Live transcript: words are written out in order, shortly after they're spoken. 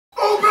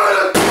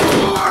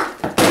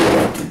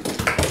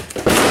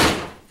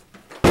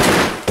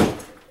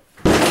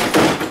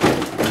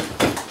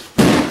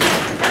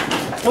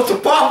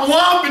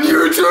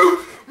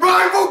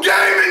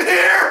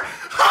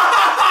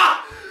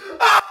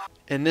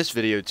In this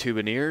video,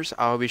 Tubineers,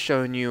 I'll be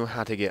showing you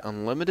how to get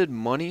unlimited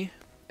money,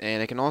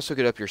 and it can also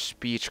get up your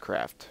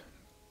speechcraft.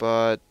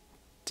 But,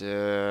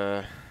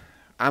 there's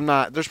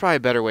probably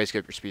better ways to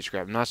get up your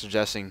speechcraft. I'm not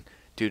suggesting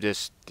do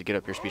this to get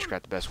up your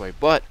speechcraft the best way,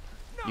 but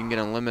you can get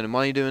unlimited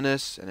money doing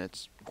this, and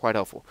it's quite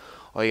helpful.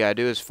 All you gotta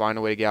do is find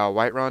a way to get out of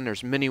Whiterun.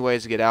 There's many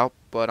ways to get out,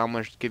 but I'm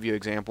going to give you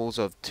examples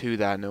of two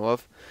that I know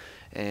of.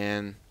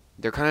 And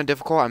they're kind of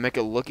difficult. I make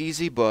it look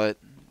easy, but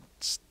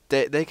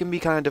they can be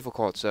kind of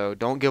difficult, so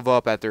don't give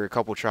up after a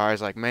couple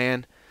tries. Like,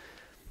 man,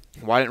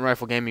 why didn't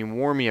Rifle Gaming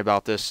warn me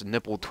about this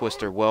nipple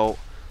twister? Well,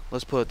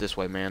 let's put it this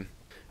way, man.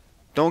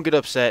 Don't get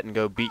upset and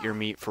go beat your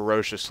meat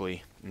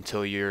ferociously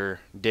until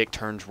your dick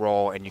turns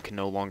raw and you can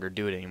no longer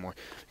do it anymore,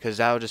 because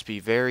that would just be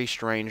very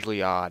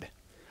strangely odd.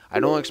 I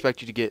don't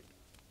expect you to get...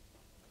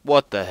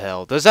 What the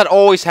hell? Does that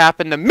always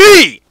happen to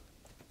me?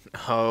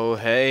 Oh,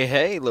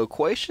 hey,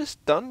 loquacious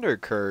thunder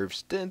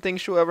curves. Didn't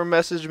think she'll ever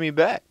message me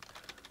back.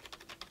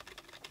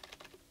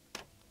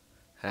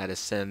 Had to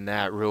send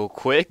that real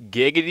quick.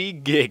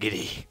 Giggity,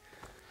 giggity.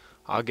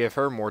 I'll give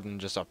her more than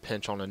just a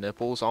pinch on the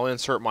nipples. I'll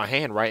insert my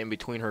hand right in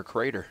between her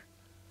crater.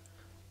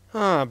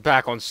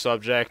 Back on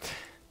subject.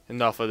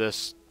 Enough of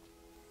this.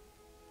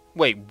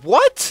 Wait,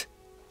 what?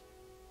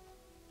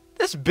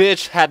 This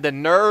bitch had the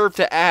nerve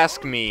to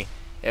ask me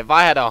if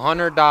I had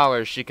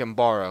 $100 she can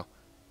borrow.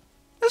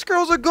 This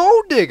girl's a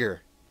gold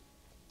digger.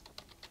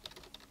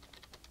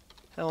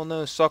 Hell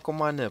no, suckle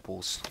my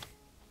nipples.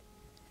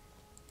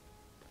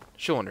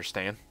 She'll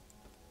understand.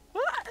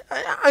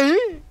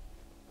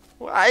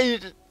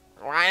 Why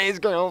is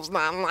girls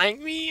not like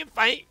me if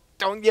I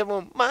don't give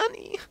them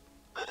money?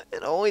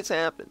 It always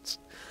happens.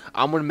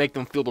 I'm gonna make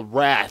them feel the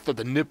wrath of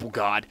the nipple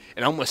god,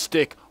 and I'm gonna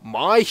stick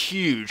my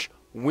huge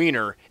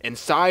wiener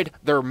inside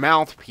their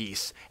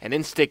mouthpiece, and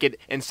then stick it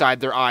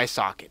inside their eye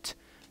socket.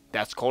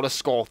 That's called a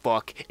skull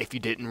fuck if you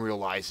didn't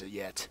realize it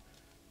yet.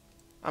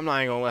 I'm not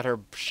even gonna let her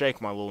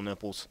shake my little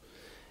nipples.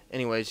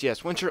 Anyways,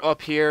 yes, once you're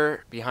up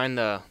here behind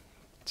the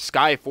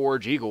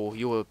Skyforge Eagle,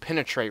 you will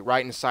penetrate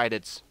right inside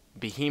its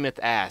behemoth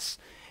ass,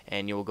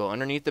 and you will go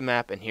underneath the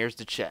map, and here's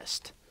the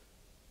chest.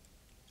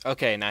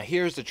 Okay, now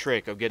here's the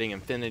trick of getting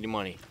infinity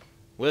money.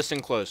 Listen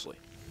closely.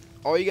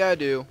 All you gotta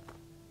do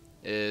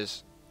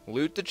is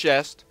loot the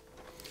chest,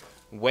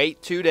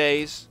 wait 2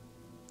 days,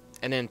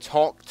 and then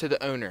talk to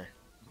the owner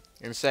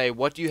and say,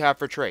 what do you have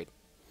for trade?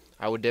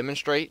 I will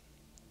demonstrate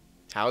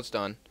how it's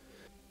done,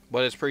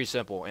 but it's pretty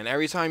simple. And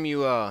every time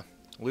you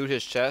loot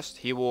his chest,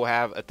 he will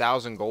have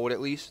 1,000 gold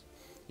at least.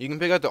 You can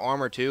pick up the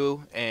armor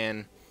too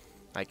and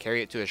like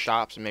carry it to his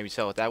shops and maybe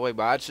sell it that way,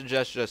 but I'd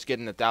suggest just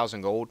getting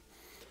 1,000 gold.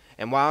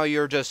 And while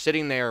you're just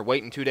sitting there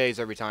waiting 2 days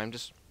every time,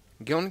 just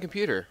get on the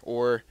computer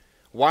or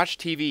watch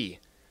TV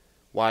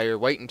while you're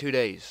waiting 2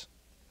 days.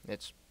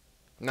 It's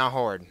not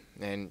hard,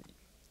 and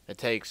it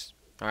takes,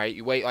 alright,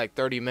 you wait like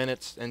 30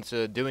 minutes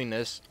into doing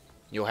this,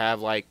 you'll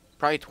have like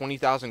probably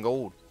 20,000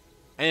 gold.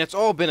 And it's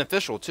all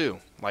beneficial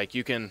too. Like,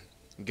 you can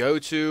go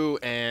to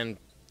a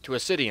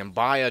city and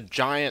buy a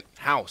giant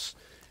house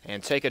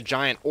and take a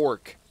giant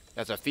orc,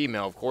 that's a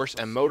female of course,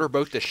 and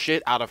motorboat the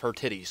shit out of her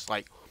titties.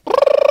 Like,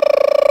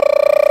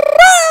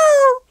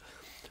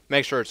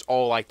 make sure it's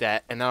all like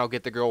that, and that'll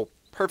get the girl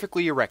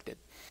perfectly erected.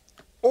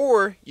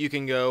 Or you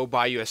can go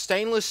buy you a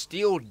stainless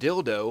steel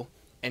dildo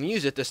and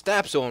use it to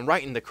stab someone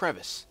right in the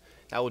crevice.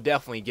 That will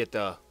definitely get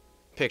the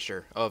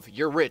picture of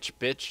you're rich,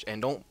 bitch,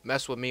 and don't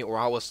mess with me or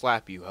I will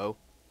slap you, ho.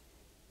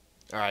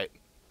 Alright,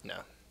 no.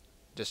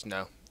 Just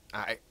no.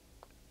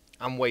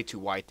 I'm way too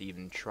white to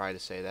even try to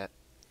say that.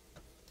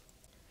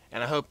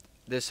 And I hope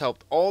this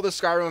helped all the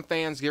Skyrim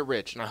fans get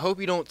rich. And I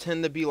hope you don't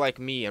tend to be like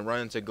me and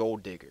run into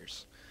gold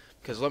diggers.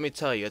 Because let me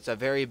tell you, it's a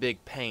very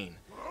big pain.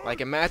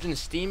 Like, imagine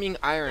steaming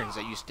irons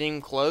that you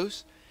steam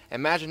clothes.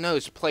 Imagine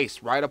those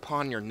placed right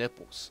upon your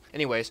nipples.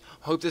 Anyways,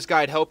 hope this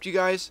guide helped you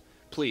guys.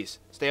 Please,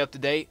 stay up to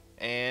date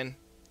and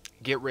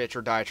get rich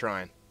or die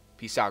trying.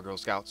 Peace out, Girl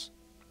Scouts.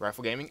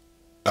 Rifle Gaming,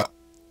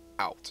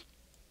 out.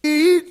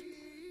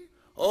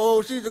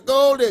 Oh, she's a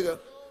gold digger.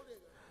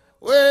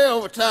 Way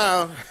over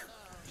town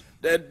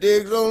that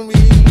digs on me.